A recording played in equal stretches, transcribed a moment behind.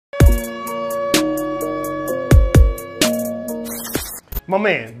My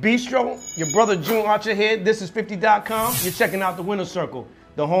man, Beestroh, your brother June Archer here. This is 50.com. You're checking out the Winner Circle,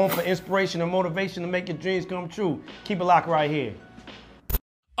 the home for inspiration and motivation to make your dreams come true. Keep it locked right here.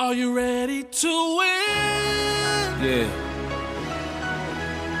 Are you ready to win? Yeah.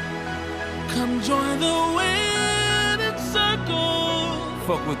 Come join the winning circle.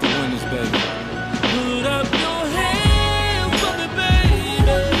 Fuck with the winners, baby. Put up your hands for me,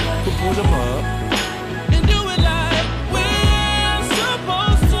 baby. Put them up. And do it like we're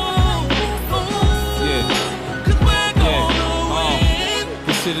supposed to. Yeah. 'Cause we're gonna win.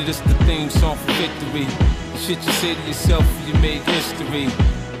 Consider this the theme song for victory. The shit you say to yourself, you made history.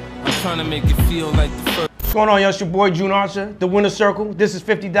 I'm trying to make it feel like the first. What's going on, y'all? It's your boy June Archer, the Winner Circle. This is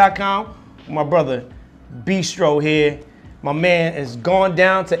 50.com. My brother Beestroh here. My man has gone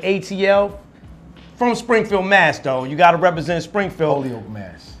down to ATL from Springfield, Mass. Though you got to represent Springfield. Holyoke,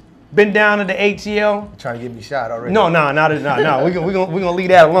 Mass. Been down to the ATL. Trying to get me shot already? No. We're gonna leave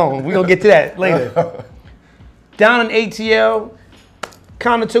that alone. We're gonna get to that later. Down in ATL,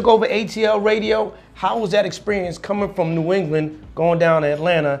 kind of took over ATL radio. How was that experience coming from New England, going down to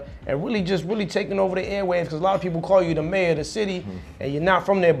Atlanta, and really taking over the airwaves? Because a lot of people call you the mayor of the city, and you're not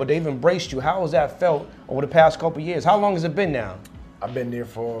from there, but they've embraced you. How has that felt over the past couple of years? How long has it been now? I've been there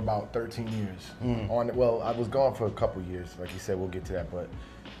for about 13 years. Well, I was gone for a couple years. Like you said, we'll get to that, but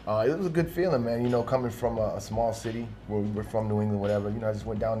it was a good feeling, man. You know, coming from a small city where we were from, New England, whatever. You know, I just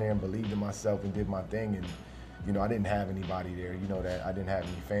went down there and believed in myself and did my thing. And you know, I didn't have anybody there. You know that. I didn't have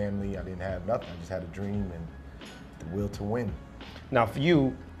any family. I didn't have nothing. I just had a dream and the will to win. Now, for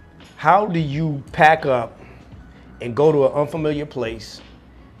you, how do you pack up and go to an unfamiliar place?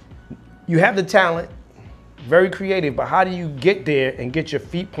 You have the talent, very creative, but how do you get there and get your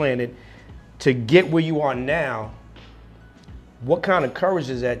feet planted to get where you are now? What kind of courage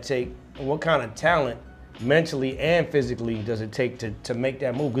does that take, and what kind of talent, mentally and physically, does it take to make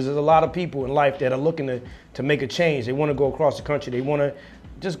that move? Because there's a lot of people in life that are looking to make a change. They want to go across the country. They want to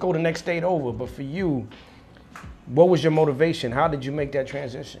just go the next state over. But for you, what was your motivation? How did you make that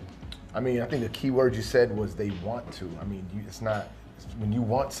transition? I mean, I think the key word you said was they want to. I mean, it's not, when you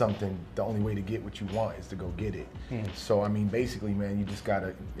want something, the only way to get what you want is to go get it. So, I mean, basically, man, you just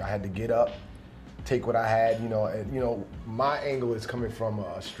gotta, I had to get up, take what I had, you know, and, you know, my angle is coming from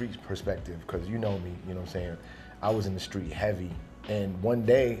a street perspective, because you know me, you know what I'm saying? I was in the street heavy, and one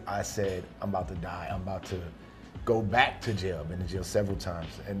day I said, I'm about to die, I'm about to go back to jail. I've been in jail several times,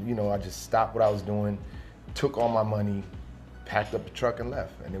 and you know, I just stopped what I was doing, took all my money, packed up the truck and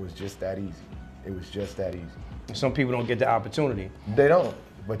left, and it was just that easy. It was just that easy. Some people don't get the opportunity. They don't,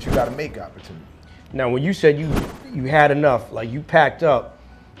 but you gotta make opportunity. Now, when you said you had enough, like you packed up,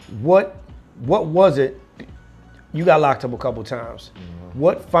 what was it? You got locked up a couple times.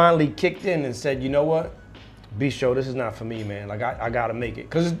 What finally kicked in and said, you know what, Beestroh, this is not for me, man. Like I gotta make it,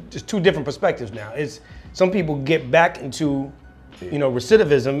 because it's two different perspectives now. It's some people get back into, you know,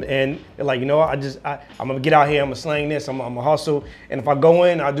 recidivism, and they're like, you know, I'm gonna get out here, I'm gonna slang this, I'm gonna hustle, and if I go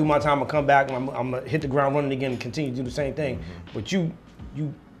in, I do my time, I come back, and I'm gonna hit the ground running again and continue to do the same thing. But you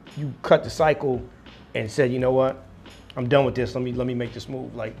cut the cycle and said, you know what, I'm done with this. Let me make this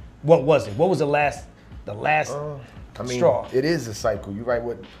move. Like, what was it? What was the last I mean, straw? It is a cycle. You're right.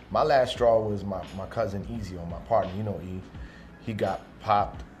 What my last straw was my cousin Easy, on my partner. You know, he got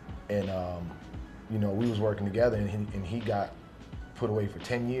popped, and you know, we was working together, and he got put away for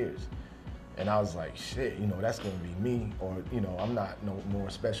 10 years. And I was like, shit, you know, that's gonna be me, or you know, I'm not no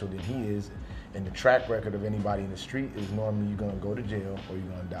more special than he is. And the track record of anybody in the street is normally you're gonna go to jail or you're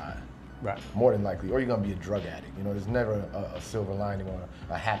gonna die. Right. More than likely, or you're gonna be a drug addict. You know, there's never a silver lining or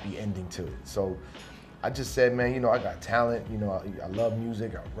a happy ending to it. So I just said, man, you know, I got talent, you know, I love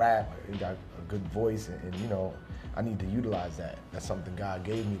music, I rap, I got a good voice, and you know, I need to utilize that. That's something God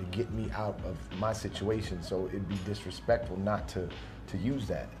gave me to get me out of my situation. So it'd be disrespectful not to use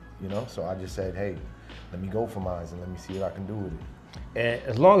that, you know? So I just said, hey, let me go for mine and let me see what I can do with it. And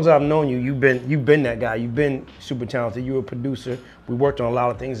as long as I've known you, you've been that guy. You've been super talented. You're a producer. We worked on a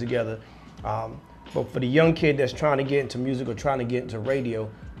lot of things together. But for the young kid that's trying to get into music or trying to get into radio,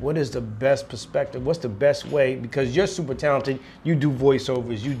 what is the best perspective? What's the best way? Because you're super talented. You do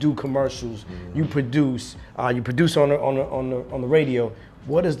voiceovers. You do commercials. You produce. You produce on the radio.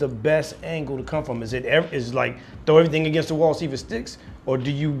 What is the best angle to come from? Is it like throw everything against the wall, see if it sticks, or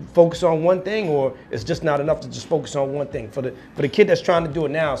do you focus on one thing, or it's just not enough to just focus on one thing? For the kid that's trying to do it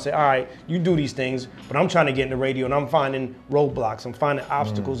now, say, all right, you do these things, but I'm trying to get in the radio and I'm finding roadblocks, I'm finding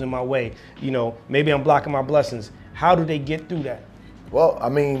obstacles in my way. You know, maybe I'm blocking my blessings. How do they get through that? Well, I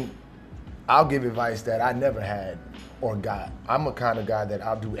mean, I'll give advice that I never had or God. I'm a kind of guy that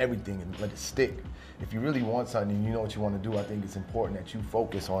I'll do everything and let it stick. If you really want something and you know what you want to do, I think it's important that you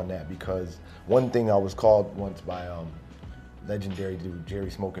focus on that, because one thing I was called once by legendary dude, Jerry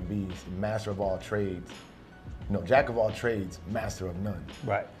Smoking Bees, master of all trades. You know, jack of all trades, master of none.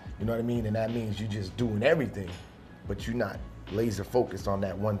 Right. You know what I mean? And that means you're just doing everything, but you're not laser focused on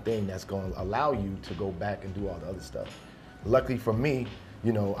that one thing that's going to allow you to go back and do all the other stuff. Luckily for me,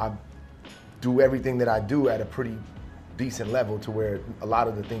 you know, I do everything that I do at a pretty decent level to where a lot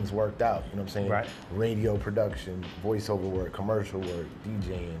of the things worked out, you know what I'm saying? Right. Radio production, voiceover work, commercial work,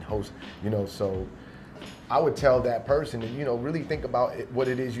 DJing, host, you know, so I would tell that person to, you know, really think about what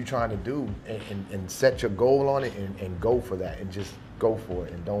it is you're trying to do and set your goal on it and go for that and just go for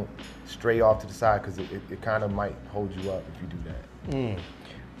it and don't stray off to the side, because it kind of might hold you up if you do that.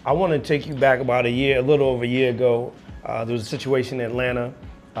 I want to take you back about a little over a year ago. There was a situation in Atlanta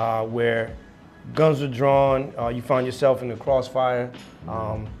where guns were drawn. You found yourself in the crossfire.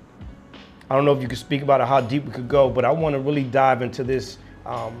 I don't know if you could speak about it, how deep we could go, but I want to really dive into this.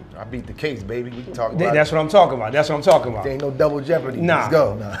 I beat the case, baby. We can talk about That's what I'm talking about. That's what I'm talking about. There ain't no double jeopardy. Nah. Let's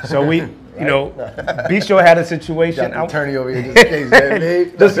go. Nah. So we, you know, Beestroh had a situation. Got the attorney over here just in case,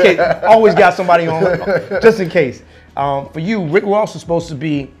 baby. Just in case. Always got somebody on, just in case. For you, Rick Ross was supposed to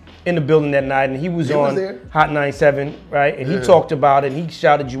be in the building that night, and he was on there. Hot 97, right? And he talked about it, and he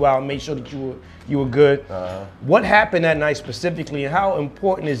shouted you out and made sure that you were good. What happened that night specifically, and how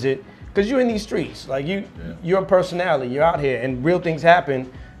important is it? Because you're in these streets, like you're a personality, you're out here, and real things happen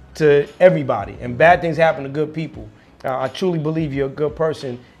to everybody, and bad things happen to good people. I truly believe you're a good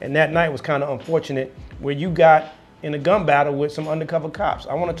person, and that night was kind of unfortunate where you got in a gun battle with some undercover cops.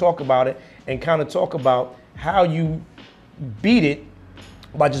 I want to talk about it and kind of talk about how you beat it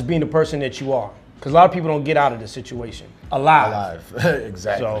by just being the person that you are. Because a lot of people don't get out of the situation alive.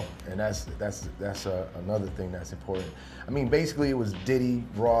 Exactly. So, and that's another thing that's important. I mean, basically it was Diddy,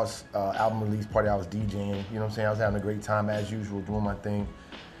 Ross, album release party. I was DJing, you know what I'm saying? I was having a great time as usual, doing my thing.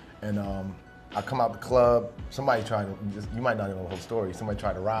 And I come out the club, somebody tried to, you might not know the whole story, somebody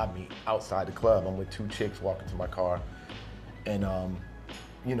tried to rob me outside the club. I'm with two chicks walking to my car. And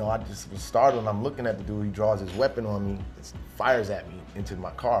you know, I just was startled, and I'm looking at the dude. He draws his weapon on me, fires at me into my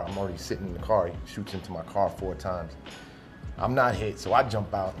car. I'm already sitting in the car. He shoots into my car 4 times. I'm not hit, so I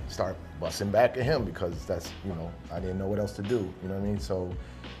jump out and start busting back at him because that's, you know, I didn't know what else to do. You know what I mean? So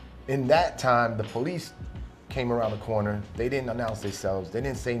in that time, the police came around the corner. They didn't announce themselves. They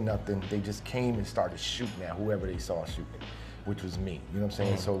didn't say nothing. They just came and started shooting at whoever they saw shooting, which was me. You know what I'm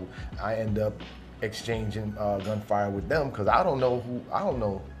saying? So I end up exchanging gunfire with them because I don't know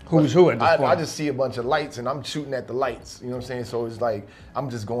who's who at this point. I just see a bunch of lights and I'm shooting at the lights. You know what I'm saying? So it's like I'm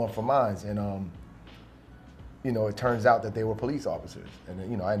just going for mines, and you know, it turns out that they were police officers, and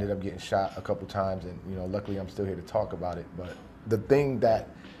you know, I ended up getting shot a couple times, and you know, luckily I'm still here to talk about it. But the thing that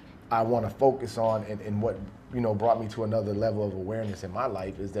I want to focus on, and what, you know, brought me to another level of awareness in my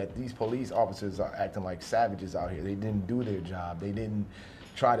life, is that these police officers are acting like savages out here. They didn't do their job. They didn't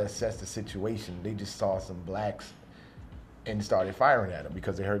try to assess the situation. They just saw some blacks and started firing at them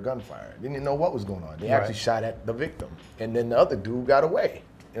because they heard gunfire. They didn't know what was going on. They actually shot at the victim, and then the other dude got away.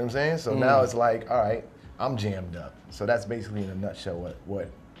 You know what I'm saying? So now it's like, all right, I'm jammed up. So that's basically in a nutshell what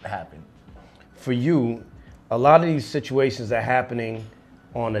happened. For you, a lot of these situations are happening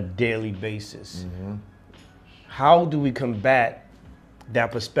on a daily basis. How do we combat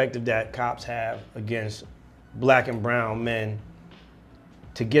that perspective that cops have against black and brown men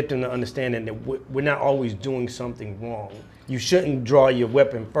to get them to understand that we're not always doing something wrong? You shouldn't draw your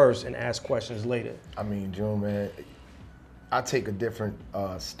weapon first and ask questions later. I mean, June, man, I take a different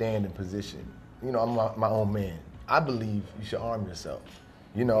stand and position. You know, I'm my own man. I believe you should arm yourself.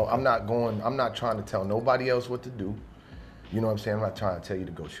 You know, I'm not trying to tell nobody else what to do. You know what I'm saying? I'm not trying to tell you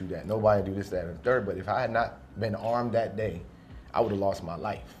to go shoot at nobody, do this, that, and the third. But if I had not been armed that day, I would have lost my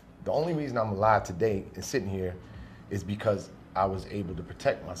life. The only reason I'm alive today and sitting here is because I was able to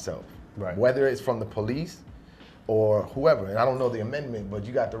protect myself. Right. Whether it's from the police or whoever. And I don't know the amendment, but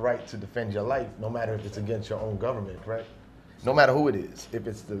you got the right to defend your life, no matter if it's against your own government, correct? No matter who it is. If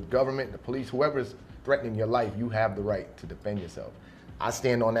it's the government, the police, whoever's threatening your life, you have the right to defend yourself. I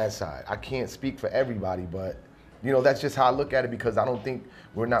stand on that side. I can't speak for everybody, but you know, that's just how I look at it, because I don't think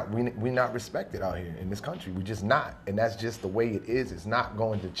we're not respected out here in this country. We're just not, and that's just the way it is. It's not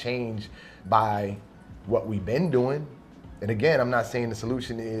going to change by what we've been doing. And again, I'm not saying the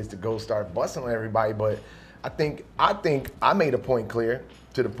solution is to go start busting on everybody, but I think I made a point clear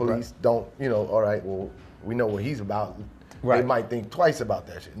to the police. Right. Don't, you know, all right, well, we know what he's about. Right. They might think twice about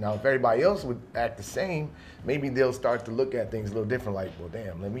that shit. Now, if everybody else would act the same, maybe they'll start to look at things a little different, like, well,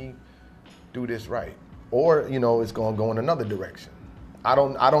 damn, let me do this right. or you know, it's gonna go in another direction. I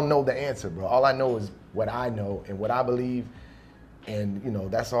don't know the answer, bro. All I know is what I know and what I believe, and you know,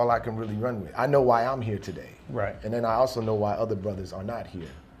 that's all I can really run with. I know why I'm here today, Right. and then I also know why other brothers are not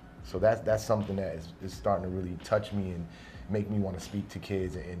here. So that's something that is starting to really touch me and make me want to speak to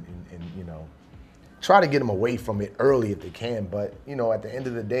kids and you know, try to get them away from it early if they can. But you know, at the end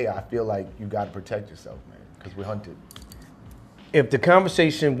of the day, I feel like you got to protect yourself, man, because we're hunted. If the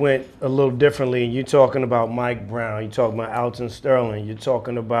conversation went a little differently, and you're talking about Mike Brown, you're talking about Alton Sterling, you're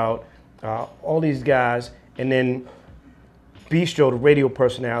talking about all these guys, and then Beestroh, the radio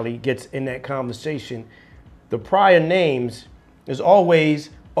personality, gets in that conversation, the prior names is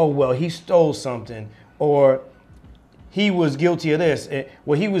always, oh, well, he stole something, or he was guilty of this.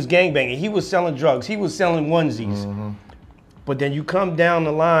 Well, he was gangbanging, he was selling drugs, he was selling onesies. Mm-hmm. But then you come down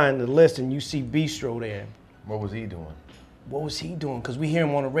the line, the list, and you see Beestroh there. What was he doing? What was he doing? Because we hear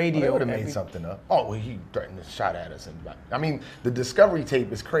him on the radio. Well, they would have made something up. Oh, well, he threatened to shot at us. And I mean, the Discovery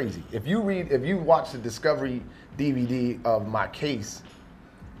tape is crazy. If you watch the Discovery DVD of my case,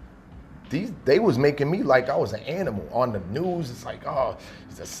 they was making me like I was an animal on the news. It's like, oh,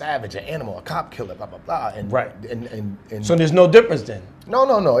 he's a savage, an animal, a cop killer, blah blah blah. And right. And so there's no difference then.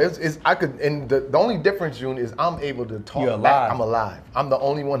 No. It's I could, and the only difference, June, is I'm able to talk You're back. alive. I'm alive. I'm the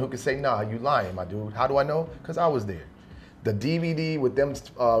only one who can say, nah, you lying, my dude. How do I know? Because I was there. The DVD with them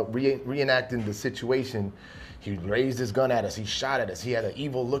reenacting the situation, he raised his gun at us, he shot at us, he had an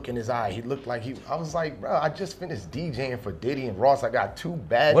evil look in his eye, he looked like I was like, bro, I just finished DJing for Diddy and Ross, I got 2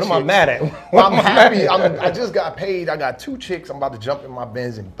 bad What chicks. am I mad at? I'm happy, I just got paid, I got 2 chicks, I'm about to jump in my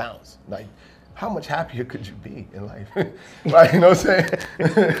Benz and bounce. Like, how much happier could you be in life? Right, you know what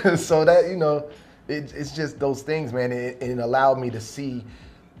I'm saying? So that, you know, it's just those things, man, and it allowed me to see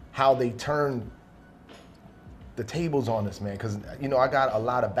how they turned the tables on us, man, because you know I got a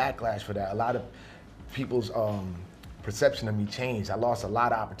lot of backlash for that. A lot of people's perception of me changed. I lost a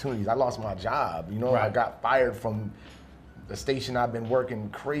lot of opportunities. I lost my job. You know, Right. I got fired from the station I've been working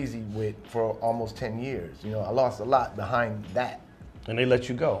crazy with for almost 10 years. You know, I lost a lot behind that. And they let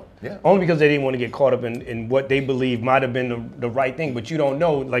you go. Yeah. Only because they didn't want to get caught up in what they believe might have been the right thing, but you don't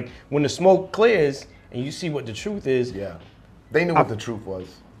know. Like when the smoke clears and you see what the truth is. Yeah, they knew what the truth was.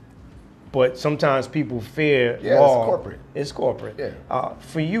 But sometimes people fear Yeah, law. it's corporate. It's corporate. Yeah.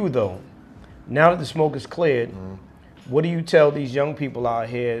 For you though, now that the smoke is cleared, what do you tell these young people out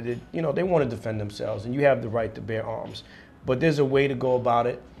here that, you know, they want to defend themselves and you have the right to bear arms, but there's a way to go about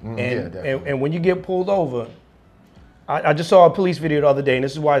it. And when you get pulled over, I just saw a police video the other day, and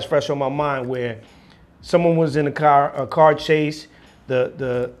this is why it's fresh on my mind, where someone was in a car chase,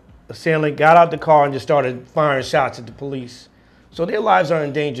 the assailant got out the car and just started firing shots at the police. So their lives are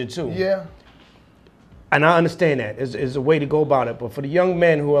in danger too. Yeah. And I understand that. There's a way to go about it. But for the young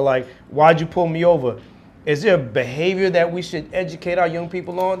men who are like, why'd you pull me over? Is there a behavior that we should educate our young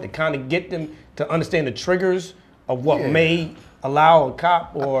people on to kind of get them to understand the triggers of what may allow a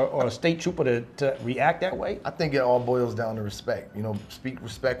cop or a state trooper to react that way? I think it all boils down to respect. You know, speak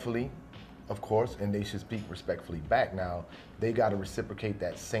respectfully, of course, and they should speak respectfully back. Now, they got to reciprocate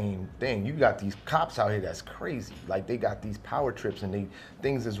that same thing. You got these cops out here that's crazy. Like, they got these power trips and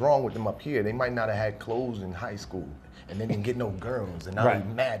things is wrong with them up here. They might not have had clothes in high school and they didn't get no girls, and now they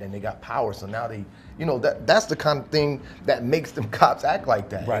mad and they got power, so now they, you know, that's the kind of thing that makes them cops act like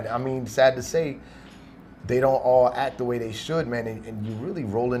that. Right. And, I mean, sad to say, they don't all act the way they should, man, and you really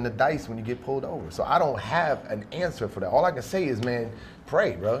rolling the dice when you get pulled over. So I don't have an answer for that. All I can say is, man,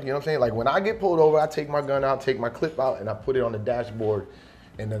 pray, bro. You know what I'm saying? Like, when I get pulled over, I take my gun out, take my clip out, and I put it on the dashboard,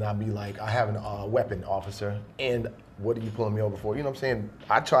 and then I'll be like, I have a weapon, officer, and what are you pulling me over for? You know what I'm saying?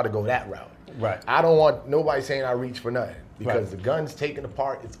 I try to go that route. Right. I don't want nobody saying I reach for nothing, because the gun's taken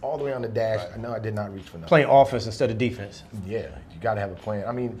apart, it's all the way on the dash. I know I did not reach for nothing. Playing offense instead of defense. Yeah, you gotta have a plan.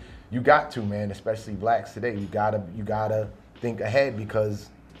 I mean, you got to, man, especially blacks today. You gotta think ahead, because,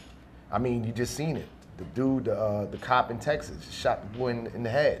 I mean, you just seen it. The dude, the cop in Texas, shot the boy in the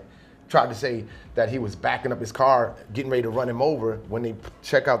head. Tried to say that he was backing up his car, getting ready to run him over. When they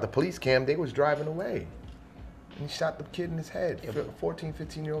check out the police cam, they was driving away. And he shot the kid in his head, a 14,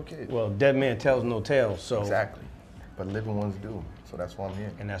 15-year-old kid. Well, dead man tells no tales, so. Exactly. But living ones do, so that's why I'm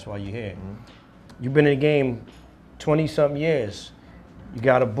here. And that's why you're here. You've been in the game 20-something years. You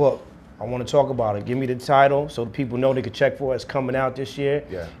got a book. I want to talk about it. Give me the title so the people know they can check for it. It's coming out this year.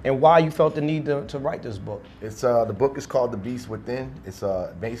 Yeah. And why you felt the need to write this book. It's the book is called The Beast Within. It's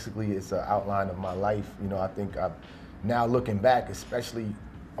basically it's an outline of my life. You know, I think now looking back, especially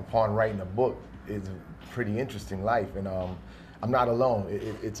upon writing a book, it's a pretty interesting life, and I'm not alone.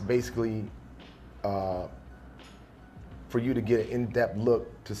 It's basically for you to get an in-depth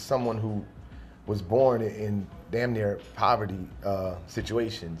look to someone who was born in damn near poverty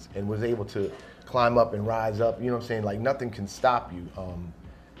situations and was able to climb up and rise up. You know what I'm saying? Like nothing can stop you.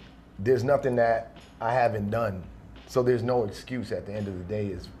 There's nothing that I haven't done. So there's no excuse at the end of the day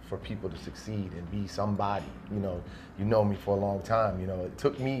is for people to succeed and be somebody. You know me for a long time. It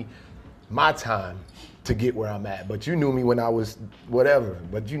took me my time to get where I'm at, but you knew me when I was whatever,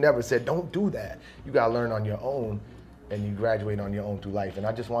 but you never said, don't do that. You gotta learn on your own and you graduate on your own through life. And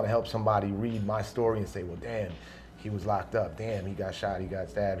I just wanna help somebody read my story and say, well, damn, he was locked up. Damn, he got shot, he got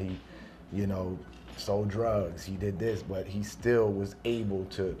stabbed, he, sold drugs, he did this, but he still was able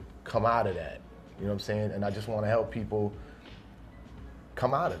to come out of that. You know what I'm saying? And I just wanna help people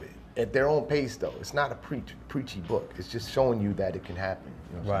come out of it at their own pace though. It's not a preachy book. It's just showing you that it can happen.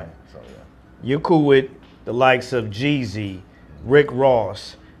 You know what I'm saying? So yeah. You're cool with the likes of Jeezy, Rick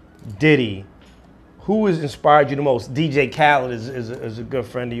Ross, Diddy. Who has inspired you the most? DJ Khaled is a good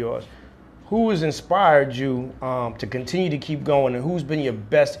friend of yours. Who has inspired you to continue to keep going, and who's been your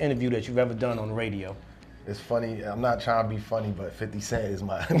best interview that you've ever done on the radio? It's funny, I'm not trying to be funny, but 50 Cent is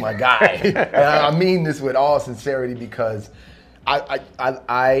my guy. And I mean this with all sincerity because I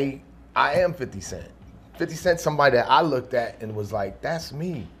am 50 Cent. 50 Cent's somebody that I looked at and was like, that's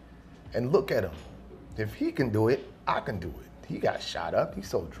me. And look at him. If he can do it, I can do it. He got shot up, he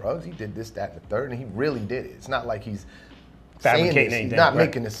sold drugs, he did this, that, and the third, and he really did it. It's not like he's fabricating anything. He's not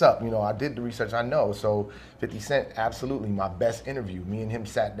making this up. I did the research, I know. So 50 Cent, absolutely my best interview. Me and him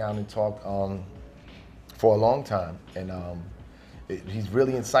sat down and talked for a long time. And he's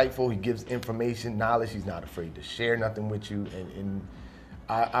really insightful. He gives information, knowledge. He's not afraid to share nothing with you. And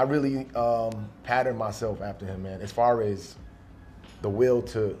I really pattern myself after him, man, as far as the will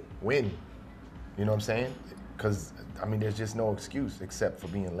to win. You know what I'm saying? Because, there's just no excuse except for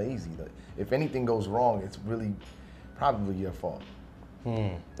being lazy. If anything goes wrong, it's really probably your fault.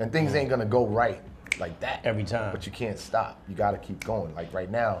 And things ain't gonna go right like that. Every time. But you can't stop. You gotta keep going. Like right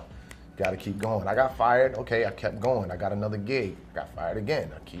now, you gotta keep going. I got fired, okay, I kept going. I got another gig, got fired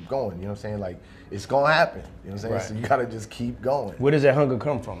again. I keep going, you know what I'm saying? Like, it's gonna happen, you know what I'm saying? Right. So you gotta just keep going. Where does that hunger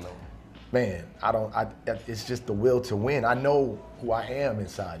come from, though? Man, it's just the will to win. I know who I am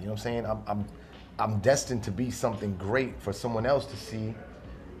inside, you know what I'm saying? I'm destined to be something great for someone else to see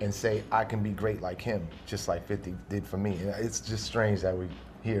and say, I can be great like him, just like 50 did for me. It's just strange that we're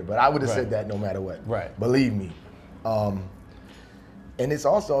here, but I would have said that no matter what. Right. Believe me. And it's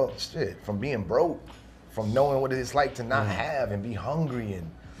also, from being broke, from knowing what it's like to not have and be hungry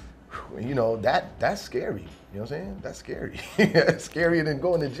and, that's scary. You know what I'm saying? That's scary. It's scarier than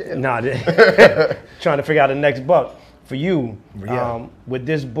going to jail. Nah, trying to figure out the next buck. For you, with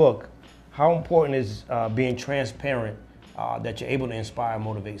this book, how important is being transparent that you're able to inspire and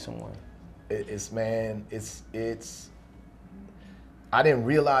motivate someone? I didn't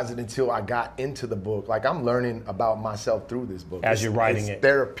realize it until I got into the book. Like, I'm learning about myself through this book. As you're writing it. It's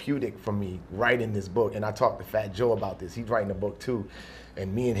therapeutic for me writing this book. And I talked to Fat Joe about this. He's writing a book too.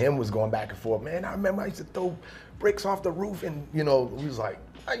 And me and him was going back and forth. Man, I remember I used to throw bricks off the roof and, we was like,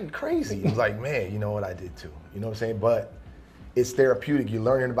 are you crazy? He was like, man, you know what, I did too. You know what I'm saying? But it's therapeutic. You're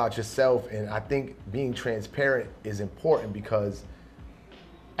learning about yourself. And I think being transparent is important because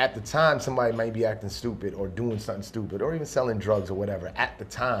at the time, somebody might be acting stupid or doing something stupid or even selling drugs or whatever at the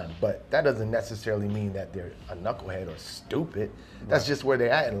time. But that doesn't necessarily mean that they're a knucklehead or stupid. That's just where they're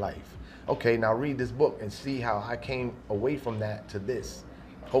at in life. Okay, now read this book and see how I came away from that to this.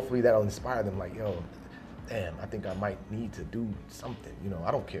 Hopefully that'll inspire them like, yo, damn, I think I might need to do something.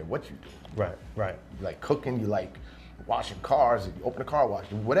 I don't care what you do. Right. You like cooking, you like washing cars, you open a car wash,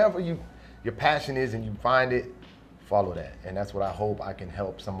 whatever your passion is and you find it, follow that. And that's what I hope I can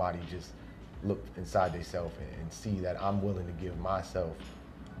help somebody just look inside themselves and see that I'm willing to give myself,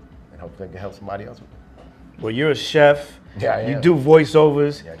 and hopefully I can help somebody else with it. Well, you're a chef. Yeah, I am. You do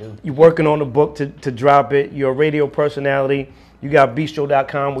voiceovers. Yeah, I do. You're working on a book to drop it. You're a radio personality. You got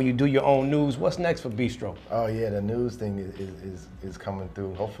Beestroh.com where you do your own news. What's next for Beestroh? Oh yeah, the news thing is coming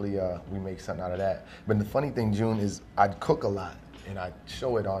through. Hopefully we make something out of that. But the funny thing, June, is I cook a lot and I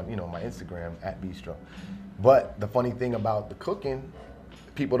show it on my Instagram at Beestroh. But the funny thing about the cooking,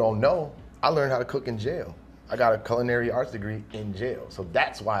 people don't know, I learned how to cook in jail. I got a culinary arts degree in jail. So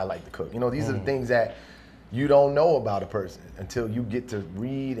that's why I like to cook. These are the things that you don't know about a person until you get to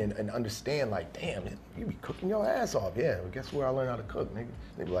read and understand, like, damn, you be cooking your ass off. Yeah, well, guess where I learned how to cook, nigga?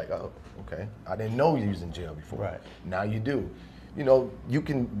 They be like, oh, okay. I didn't know you was in jail before. Right. Now you do. You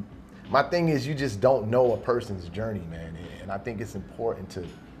can, my thing is you just don't know a person's journey, man. And I think it's important to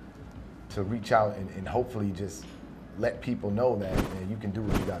reach out and hopefully just let people know that, man, you can do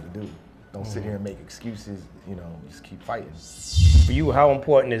what you got to do. Don't sit here and make excuses, just keep fighting. For you, how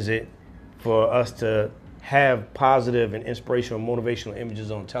important is it for us to have positive and inspirational, motivational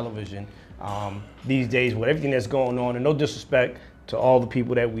images on television these days with everything that's going on. And no disrespect to all the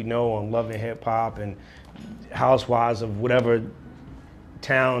people that we know on Love and Hip Hop and Housewives of whatever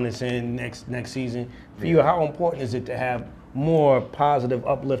town it's in next season. For you, how important is it to have more positive,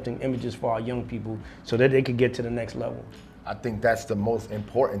 uplifting images for our young people so that they could get to the next level? I think that's the most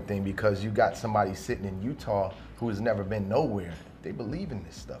important thing, because you got somebody sitting in Utah who has never been nowhere. They believe in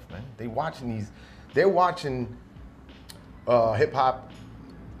this stuff, man. They're watching hip hop.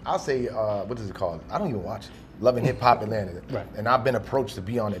 I'll say, what is it called? I don't even watch it. Love and Hip Hop Atlanta. Right. And I've been approached to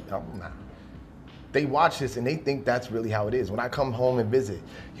be on it. Nah. They watch this and they think that's really how it is. When I come home and visit,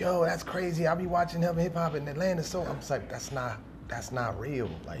 yo, that's crazy. I'll be watching Love and Hip Hop in Atlanta. So I'm just like, that's not real.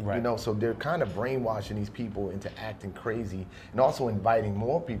 Like, right. you know, so they're kind of brainwashing these people into acting crazy, and also inviting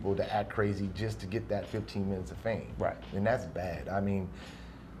more people to act crazy just to get that 15 minutes of fame. Right. And that's bad. I mean,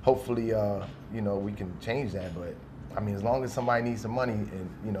 hopefully, you know, we can change that. But I mean, as long as somebody needs some money, and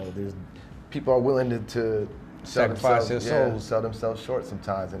you know, there's people are willing to sacrifice their souls, sell themselves short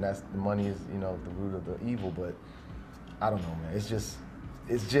sometimes, and that's the money is, you know, the root of the evil. But I don't know, man. It's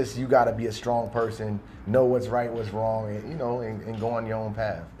just you got to be a strong person, know what's right, what's wrong, and you know, and go on your own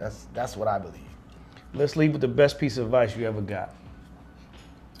path. That's what I believe. Let's leave with the best piece of advice you ever got.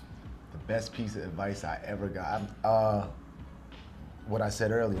 The best piece of advice I ever got. What I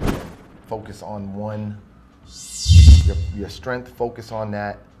said earlier, focus on your strength, focus on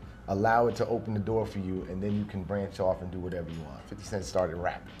that, allow it to open the door for you, and then you can branch off and do whatever you want. 50 Cent started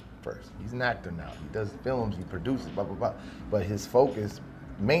rapping first. He's an actor now. He does films, he produces, blah, blah, blah. But his focus,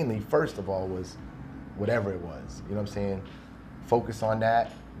 mainly, first of all, was whatever it was. You know what I'm saying? Focus on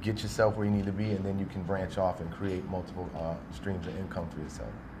that, get yourself where you need to be, and then you can branch off and create multiple streams of income for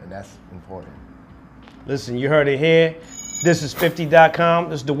yourself. And that's important. Listen, you heard it here. This is 50.com.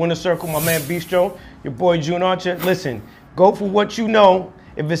 This is the Winner Circle, my man Beestroh, your boy June Archer. Listen, go for what you know.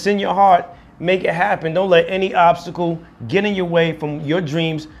 If it's in your heart, make it happen. Don't let any obstacle get in your way from your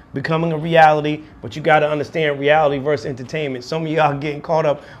dreams becoming a reality. But you got to understand reality versus entertainment. Some of y'all getting caught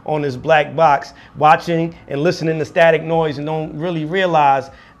up on this black box, watching and listening to static noise, and don't really realize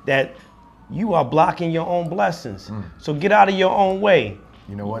that you are blocking your own blessings. So get out of your own way.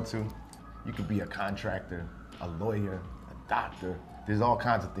 You know what, too? You could be a contractor, a lawyer, a doctor. There's all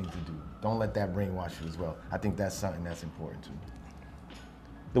kinds of things to do. Don't let that brainwash you as well. I think that's something that's important, too.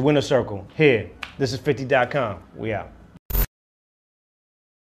 The Winner Circle, here. This is 50.com. We out.